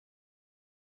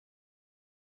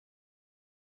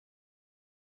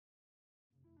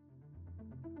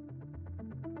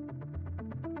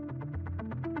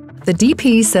The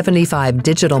DP75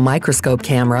 digital microscope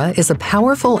camera is a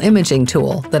powerful imaging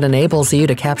tool that enables you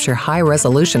to capture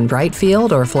high-resolution bright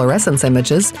field or fluorescence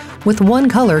images with one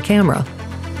color camera.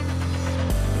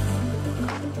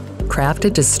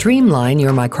 Crafted to streamline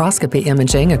your microscopy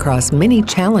imaging across many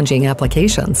challenging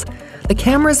applications, the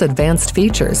camera's advanced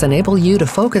features enable you to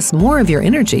focus more of your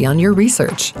energy on your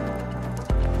research.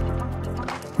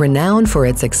 Renowned for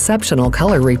its exceptional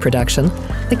color reproduction,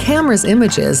 the camera's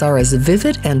images are as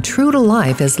vivid and true to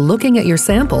life as looking at your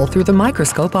sample through the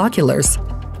microscope oculars.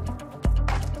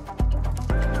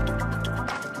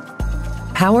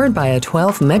 Powered by a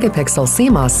 12-megapixel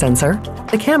CMOS sensor,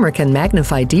 the camera can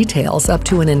magnify details up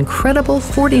to an incredible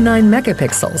 49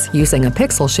 megapixels using a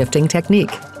pixel shifting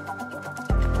technique.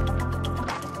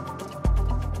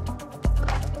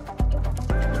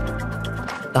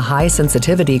 The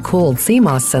high-sensitivity cooled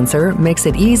CMOS sensor makes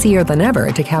it easier than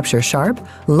ever to capture sharp,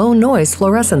 low-noise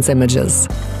fluorescence images.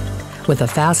 With a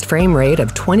fast frame rate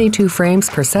of 22 frames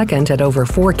per second at over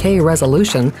 4K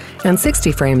resolution and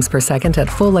 60 frames per second at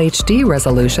Full HD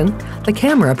resolution, the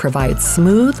camera provides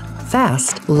smooth,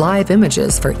 fast, live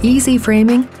images for easy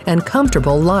framing and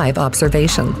comfortable live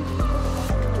observation.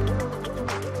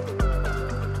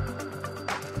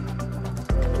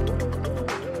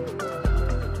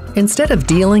 Instead of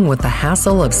dealing with the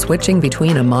hassle of switching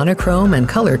between a monochrome and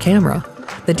color camera,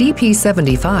 the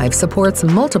DP75 supports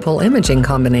multiple imaging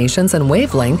combinations and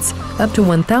wavelengths up to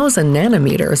 1000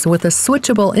 nanometers with a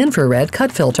switchable infrared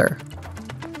cut filter.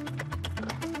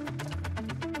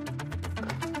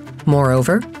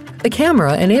 Moreover, the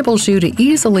camera enables you to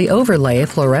easily overlay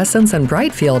fluorescence and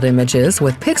bright field images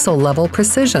with pixel-level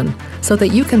precision so that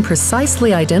you can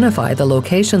precisely identify the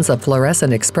locations of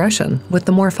fluorescent expression with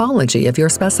the morphology of your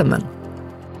specimen.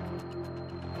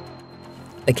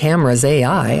 The camera's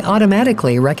AI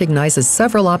automatically recognizes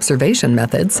several observation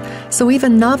methods, so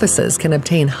even novices can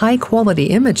obtain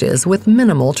high-quality images with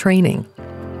minimal training.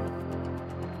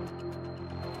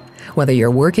 Whether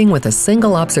you're working with a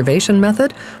single observation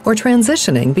method or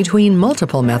transitioning between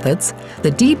multiple methods,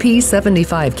 the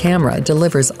DP75 camera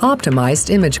delivers optimized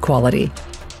image quality.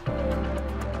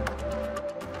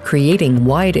 Creating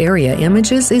wide-area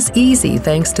images is easy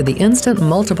thanks to the Instant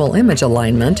Multiple Image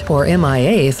Alignment, or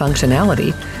MIA,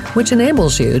 functionality, which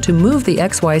enables you to move the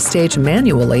XY stage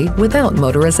manually without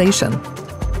motorization.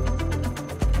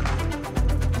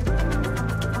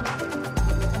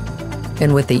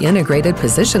 And with the integrated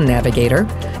position navigator,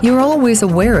 you're always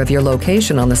aware of your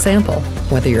location on the sample,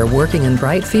 whether you're working in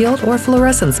bright field or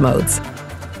fluorescence modes.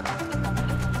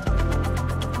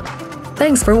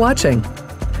 Thanks for watching.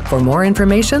 For more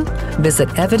information, visit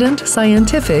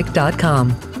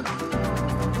evidentscientific.com.